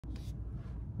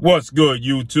What's good,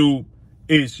 YouTube?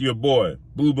 It's your boy,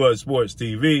 Blue Blood Sports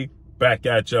TV, back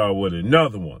at y'all with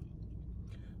another one.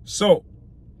 So,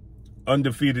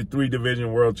 undefeated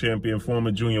 3-division world champion,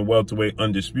 former junior welterweight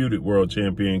undisputed world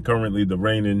champion, currently the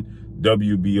reigning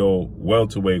WBO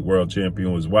welterweight world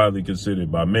champion, was widely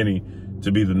considered by many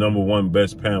to be the #1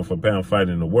 best pound-for-pound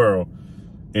fighter in the world.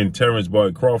 In Terence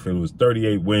Crawford, it was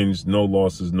 38 wins, no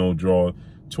losses, no draw,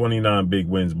 29 big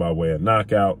wins by way of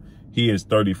knockout. He is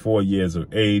 34 years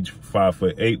of age,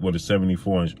 5'8" with a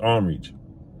 74-inch arm reach.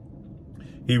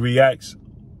 He reacts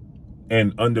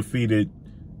an undefeated,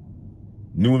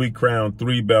 newly crowned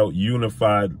 3-belt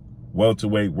unified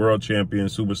welterweight world champion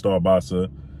superstar boxer,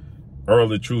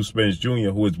 Errol Spence Jr.,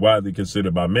 who is widely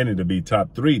considered by many to be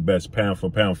top 3 best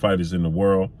pound-for-pound fighters in the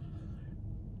world.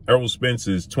 Errol Spence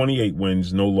is 28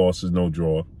 wins, no losses, no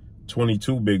draw,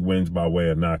 22 big wins by way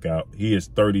of knockout. He is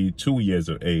 32 years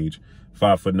of age,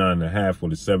 5'9.5"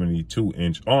 with a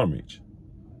 72-inch arm reach.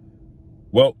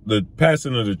 Well, the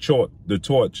passing of the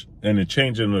torch and the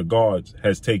changing of the guards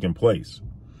has taken place.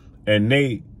 And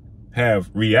they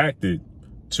have reacted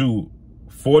to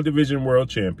 4-division world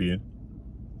champion,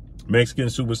 Mexican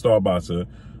superstar boxer,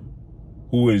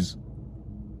 who is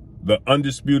the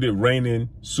undisputed reigning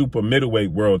super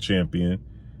middleweight world champion,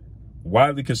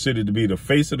 widely considered to be the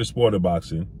face of the sport of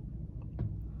boxing,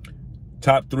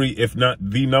 top 3, if not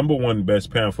the #1 best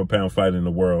pound-for-pound fighter in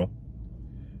the world,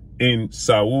 in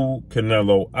Saul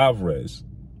Canelo Alvarez.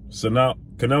 So now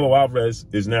Canelo Alvarez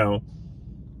is now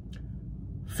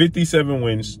 57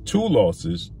 wins, 2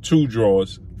 losses, 2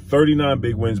 draws, 39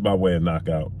 big wins by way of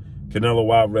knockout.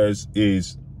 Canelo Alvarez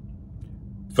is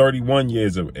 31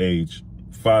 years of age,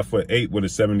 5'8" with a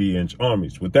 70-inch arm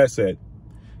reach. With that said,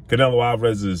 Canelo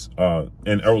Alvarez is,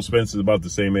 and Errol Spence is about the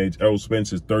same age. Errol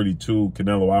Spence is 32.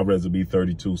 Canelo Alvarez will be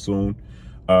 32 soon.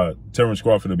 Terence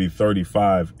Crawford will be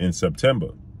 35 in September.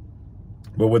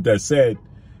 But with that said,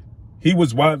 he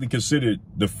was widely considered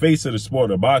the face of the sport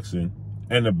of boxing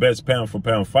and the best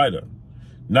pound-for-pound fighter.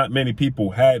 Not many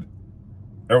people had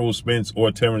Errol Spence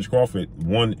or Terence Crawford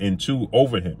 1 and 2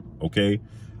 over him, okay?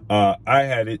 I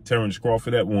had it, Terence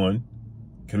Crawford at 1,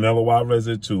 Canelo Alvarez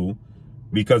at 2,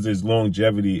 because of his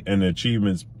longevity and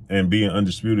achievements and being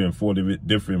undisputed in 4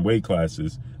 different weight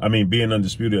classes. I mean, being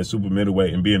undisputed at super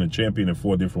middleweight and being a champion in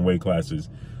 4 different weight classes.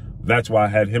 That's why I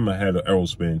had him ahead of Errol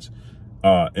Spence.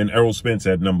 And Errol Spence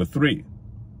at number 3.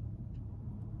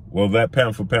 Well, that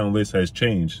pound-for-pound list has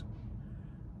changed.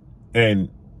 And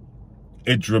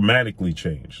it dramatically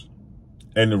changed.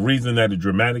 And the reason that it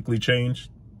dramatically changed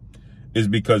is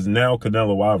because now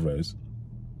Canelo Alvarez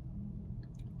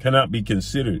cannot be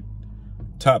considered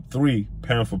top 3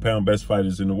 pound-for-pound best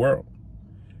fighters in the world.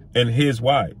 And here's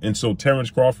why. And so Terence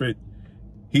Crawford,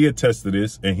 he attests to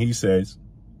this, and he says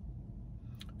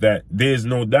that there's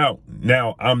no doubt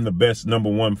now I'm the best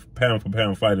 #1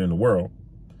 pound-for-pound fighter in the world.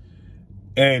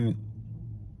 And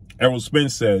Errol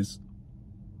Spence says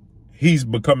he's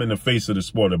becoming the face of the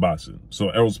sport of boxing. So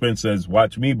Errol Spence says,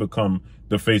 watch me become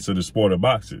the face of the sport of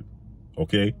boxing,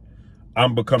 okay?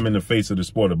 I'm becoming the face of the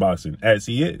sport of boxing, as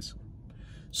he is.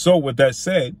 So with that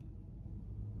said,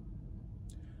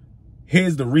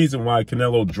 here's the reason why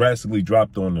Canelo drastically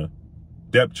dropped on the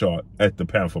depth chart at the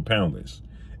pound-for-pound list.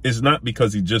 It's not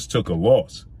because he just took a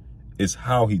loss. It's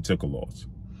how he took a loss.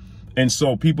 And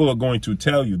so people are going to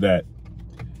tell you that,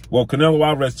 well, Canelo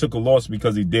Alvarez took a loss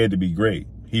because he dared to be great.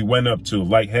 He went up to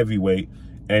light heavyweight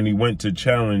and he went to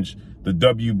challenge the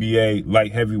WBA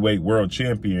light heavyweight world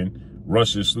champion,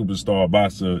 Russian superstar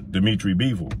boxer DMITRY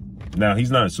BIVOL. Now,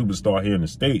 he's not a superstar here in the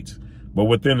States, but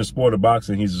within the sport of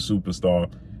boxing, he's a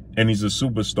superstar, and he's a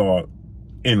superstar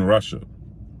in Russia.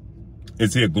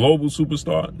 Is he a global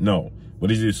superstar? No.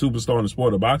 But is he a superstar in the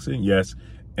sport of boxing? Yes.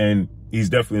 And he's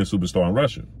definitely a superstar in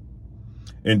Russia.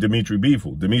 And DMITRY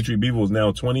BIVOL is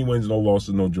now 20 wins, no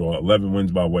losses, no draw, 11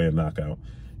 wins by way of knockout.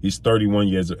 He's 31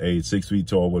 years of age, 6 feet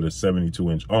tall with a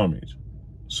 72-inch arm reach.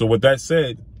 So with that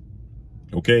said,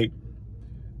 okay,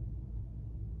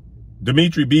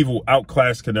 DMITRY BIVOL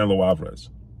outclassed Canelo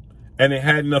Alvarez. And it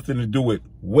had nothing to do with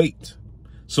weight.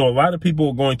 So a lot of people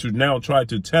are going to now try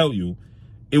to tell you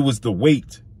it was the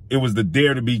weight. It was the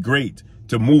dare to be great,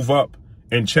 to move up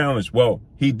and challenge. Well,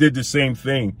 he did the same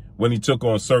thing when he took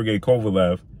on Sergey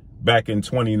Kovalev back in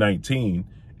 2019,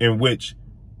 in which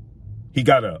he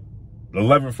got a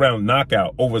 11th round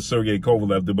knockout over Sergey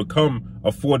Kovalev to become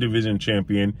a 4-division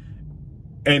champion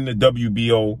and the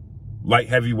WBO light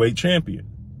heavyweight champion.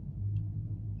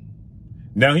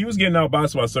 Now, he was getting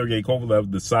outboxed by Sergey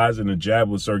Kovalev, the size and the jab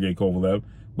with Sergey Kovalev,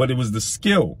 but it was the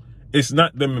skill. It's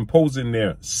not them imposing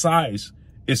their size,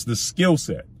 it's the skill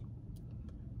set.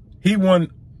 He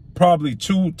won probably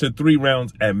 2 to 3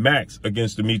 rounds at max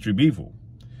against DMITRY BIVOL.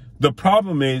 The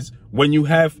problem is when you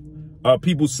have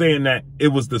people saying that it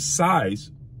was the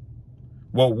size.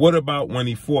 Well, what about when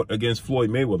he fought against Floyd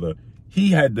Mayweather?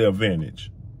 He had the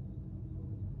advantage.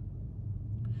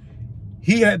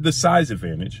 He had the size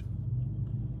advantage.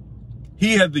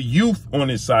 He had the youth on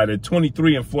his side at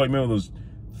 23 and Floyd Mayweather was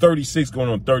 36 going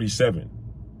on 37.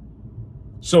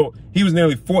 So he was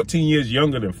nearly 14 years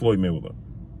younger than Floyd Mayweather.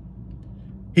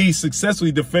 He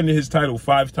successfully defended his title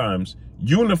 5 times,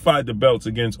 unified the belts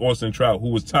against Austin Trout, who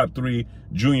was top 3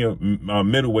 junior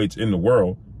middleweights in the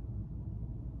world.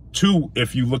 2,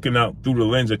 if you're looking out through the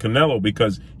lens of Canelo,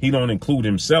 because he don't include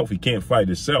himself. He can't fight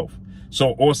himself.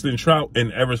 So Austin Trout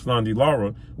and Errol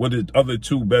Lara were the other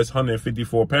 2 best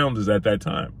 154-pounders at that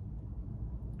time.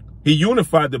 He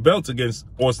unified the belts against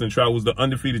Austin Trout, who was the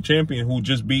undefeated champion who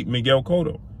just beat Miguel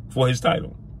Cotto for his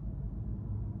title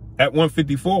at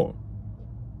 154.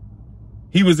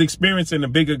 He was experiencing a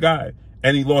bigger guy,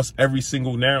 and he lost every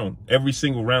single round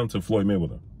to Floyd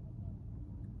Mayweather.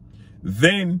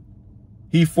 Then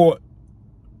he fought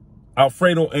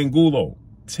Alfredo Angulo,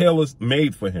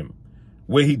 tailor-made for him,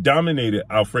 where he dominated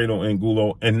Alfredo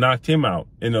Angulo and knocked him out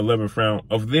in the 11th round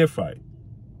of their fight.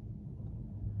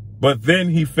 But then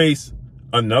he faced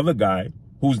another guy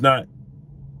who's not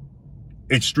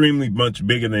extremely much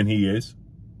bigger than he is,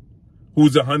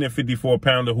 who's a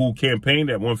 154-pounder who campaigned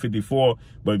at 154,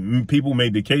 but people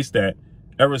made the case that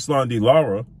Errol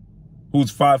Lara,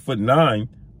 who's 5'9"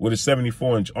 with a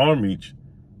 74-inch arm reach,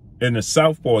 and a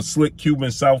southpaw, slick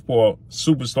Cuban southpaw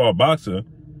superstar boxer,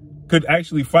 could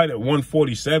actually fight at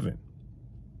 147.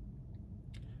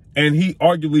 And he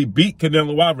arguably beat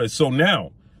Canelo Alvarez. So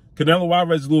now, Canelo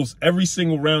Alvarez loses every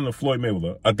single round to Floyd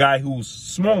Mayweather, a guy who's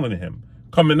smaller than him,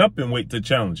 coming up in weight to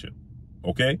challenge him,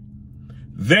 okay?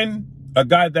 Then a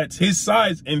guy that's his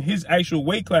size in his actual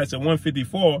weight class at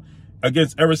 154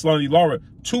 against Errol Lara.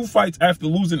 2 fights after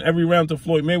losing every round to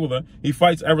Floyd Mayweather, he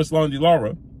fights Errol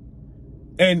Lara.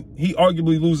 And he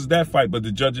arguably loses that fight, but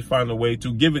the judges find a way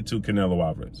to give it to Canelo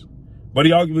Alvarez. But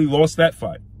he arguably lost that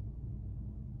fight.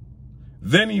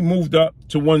 Then he moved up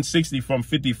to 160 from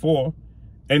 54,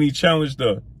 and he challenged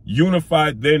the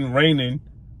unified, then reigning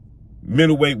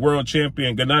middleweight world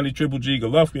champion Gennady Triple G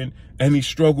Golovkin, and he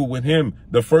struggled with him.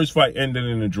 The first fight ended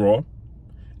in a draw.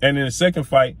 And in the second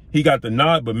fight, he got the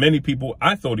nod, but many people,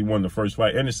 I thought he won the first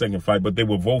fight and the second fight, but they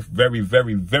were both very,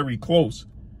 very, very close.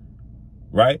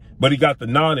 Right? But he got the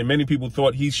nod, and many people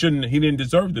thought he didn't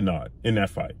deserve the nod in that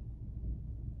fight.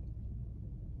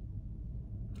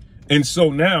 And so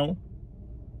now,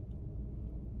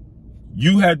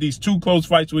 you had these 2 close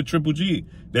fights with Triple G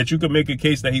that you could make a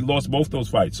case that he lost both those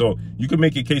fights. So you could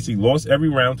make a case he lost every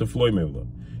round to Floyd Mayweather.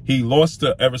 He lost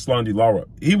to Errol Lara.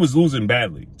 He was losing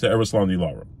badly to Errol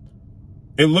Lara.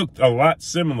 It looked a lot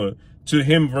similar to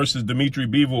him versus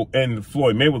DMITRY BIVOL and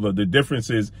Floyd Mayweather. The difference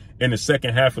is in the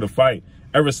second half of the fight,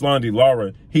 Errol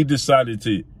Lara, he decided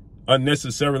to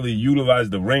unnecessarily utilize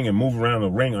the ring and move around the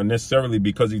ring unnecessarily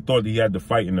because he thought he had the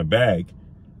fight in the bag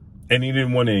and he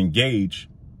didn't want to engage.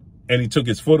 And he took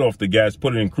his foot off the gas,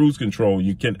 put it in cruise control.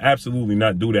 You can absolutely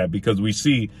not do that, because we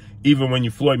see even when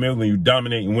you Floyd Mayweather, you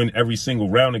dominate and win every single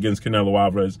round against Canelo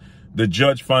Alvarez, the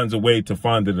judge finds a way to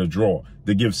find it a draw.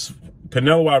 That gives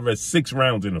Canelo Alvarez 6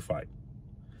 rounds in the fight.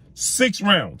 6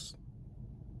 rounds.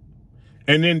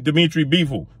 And then DMITRY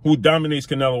BIVOL, who dominates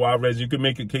Canelo Alvarez, you can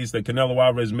make a case that Canelo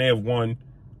Alvarez may have won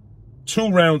 2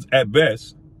 rounds at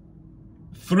best,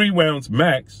 3 rounds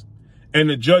max, and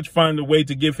the judge found a way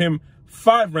to give him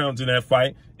 5 rounds in that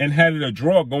fight and had it a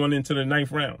draw going into the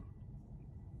 9th round.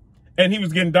 And he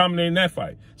was getting dominated in that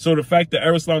fight. So the fact that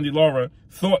Errol Lara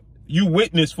thought you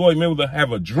witnessed Floyd Mayweather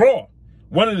have a draw,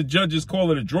 one of the judges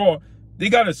called it a draw, they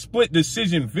got a split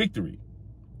decision victory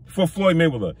for Floyd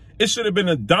Mayweather. It should have been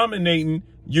a dominating,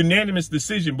 unanimous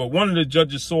decision, but one of the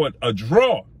judges saw it a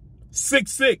draw,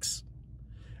 6-6.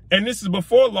 And this is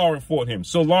before Lara fought him.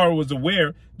 So Lara was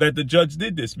aware that the judge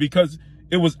did this because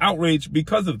it was outrage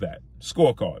because of that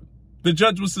scorecard. The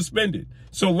judge was suspended.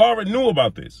 So Lara knew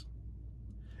about this.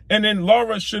 And then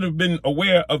Lara should have been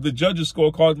aware of the judge's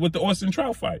scorecard with the Austin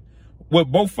Trout fight. Where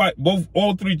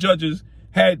all 3 judges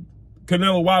had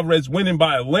Canelo Alvarez winning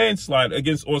by a landslide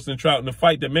against Austin Trout in a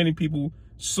fight that many people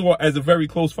saw as a very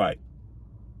close fight.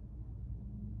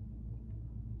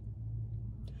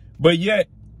 But yet,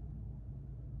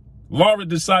 Lara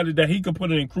decided that he could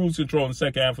put it in cruise control in the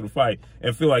second half of the fight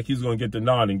and feel like he's going to get the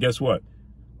nod. And guess what?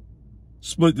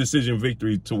 Split decision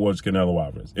victory towards Canelo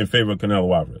Alvarez, in favor of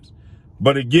Canelo Alvarez.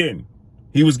 But again,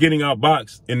 he was getting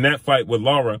outboxed in that fight with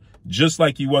Lara, just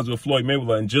like he was with Floyd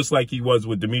Mayweather and just like he was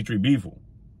with DMITRY BIVOL.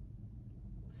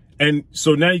 And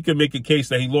so now you can make a case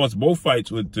that he lost both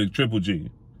fights with the Triple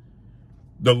G.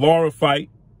 The Lara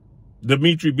fight, the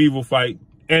DMITRY BIVOL fight,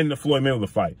 and the Floyd Mayweather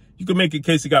fight. You can make a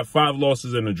case he got 5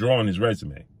 losses and a draw on his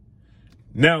resume.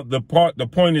 Now, the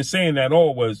point in saying that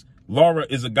all was Lara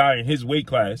is a guy in his weight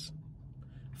class.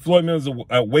 Floyd Mayweather's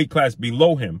a weight class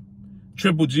below him.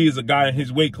 Triple G is a guy in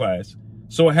his weight class.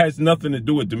 So it has nothing to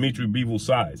do with DMITRY BIVOL's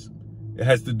size. It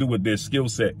has to do with their skill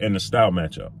set and the style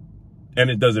matchup. And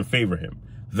it doesn't favor him.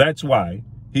 That's why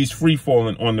he's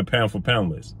free-falling on the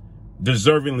pound-for-pound list.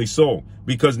 Deservingly so.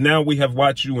 Because now we have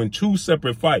watched you in 2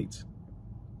 separate fights.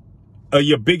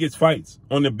 Your biggest fights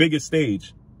on the biggest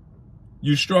stage.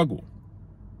 You struggle.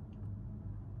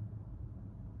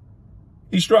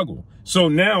 He struggled. So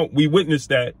now we witnessed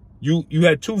that you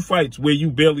had 2 fights where you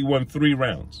barely won 3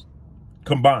 rounds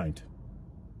combined.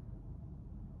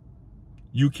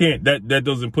 You can't, that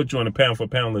doesn't put you on a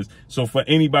pound-for-pound list. So for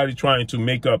anybody trying to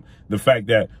make up the fact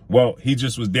that, well, he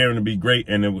just was daring to be great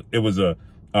and it was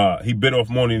he bit off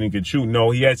more than he could chew.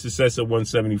 No, he had success at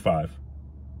 175.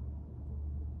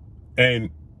 And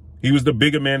he was the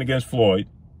bigger man against Floyd.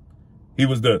 He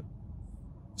was the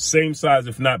same size,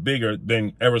 if not bigger,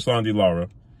 than Errol Lara.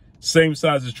 Same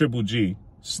size as Triple G,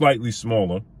 slightly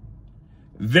smaller.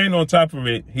 Then on top of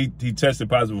it, he tested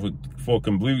positive for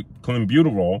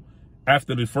clenbuterol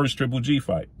after the first Triple G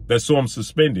fight. That saw him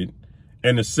suspended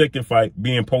and the second fight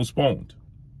being postponed.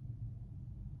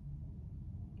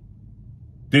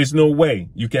 There's no way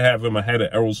you can have him ahead of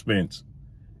Errol Spence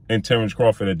and Terence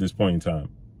Crawford at this point in time.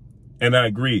 And I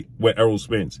agree with Errol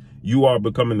Spence. You are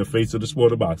becoming the face of the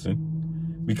sport of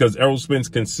boxing because Errol Spence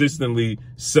consistently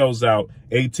sells out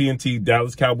AT&T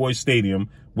Dallas Cowboys Stadium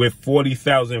with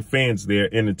 40,000 fans there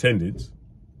in attendance.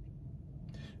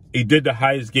 He did the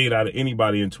highest gate out of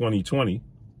anybody in 2020.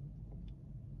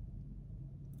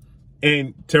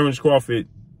 And Terence Crawford,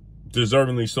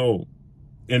 deservingly so,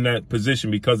 in that position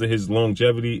because of his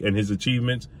longevity and his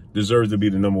achievements, deserves to be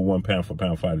the #1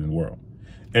 pound-for-pound fighter in the world.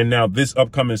 And now this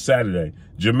upcoming Saturday,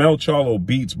 Jermell Charlo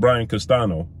beats Brian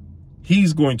Castano.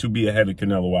 He's going to be ahead of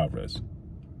Canelo Alvarez.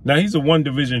 Now, he's a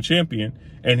 1-division champion,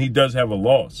 and he does have a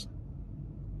loss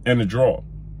and a draw.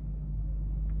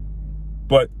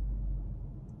 But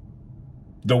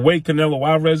the way Canelo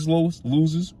Alvarez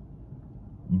loses,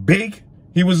 big,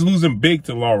 he was losing big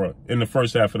to Lara in the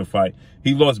first half of the fight.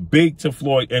 He lost big to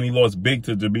Floyd, and he lost big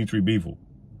to DMITRY BIVOL.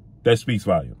 That speaks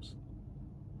volumes.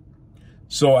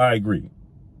 So I agree.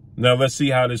 Now, let's see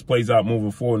how this plays out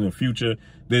moving forward in the future.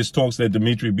 There's talks that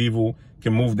DMITRY BIVOL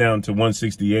can move down to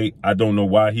 168. I don't know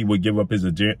why he would give up his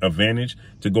advantage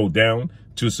to go down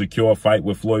to secure a fight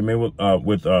with Floyd Mayweather,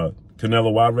 with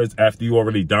Canelo Alvarez after you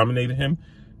already dominated him.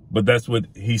 But that's what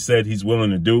he said he's willing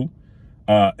to do.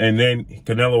 And then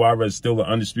Canelo Alvarez is still the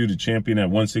undisputed champion at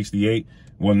 168.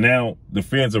 Well, now the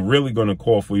fans are really going to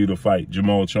call for you to fight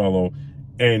Jermell Charlo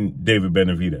and David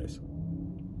Benavidez.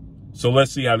 So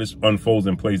let's see how this unfolds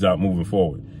and plays out moving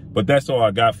forward. But that's all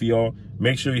I got for y'all.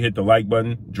 Make sure you hit the like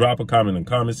button. Drop a comment in the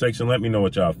comment section. Let me know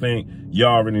what y'all think.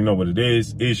 Y'all already know what it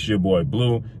is. It's your boy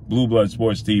Blue, Blue Blood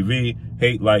Sports TV.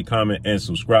 Hate, like, comment, and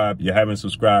subscribe. You haven't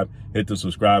subscribed, hit the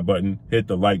subscribe button, hit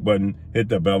the like button, hit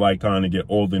the bell icon to get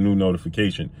all the new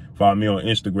notifications. Follow me on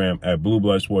Instagram at Blue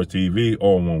Blood Sports TV,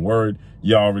 all one word.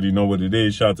 Y'all already know what it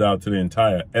is. Shout out to the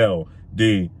entire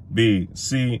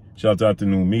LDBC. Shout out to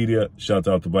New Media. Shout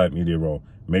out to Black Media Roll.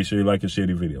 Make sure you like and share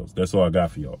the videos. That's all I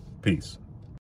got for y'all. Peace.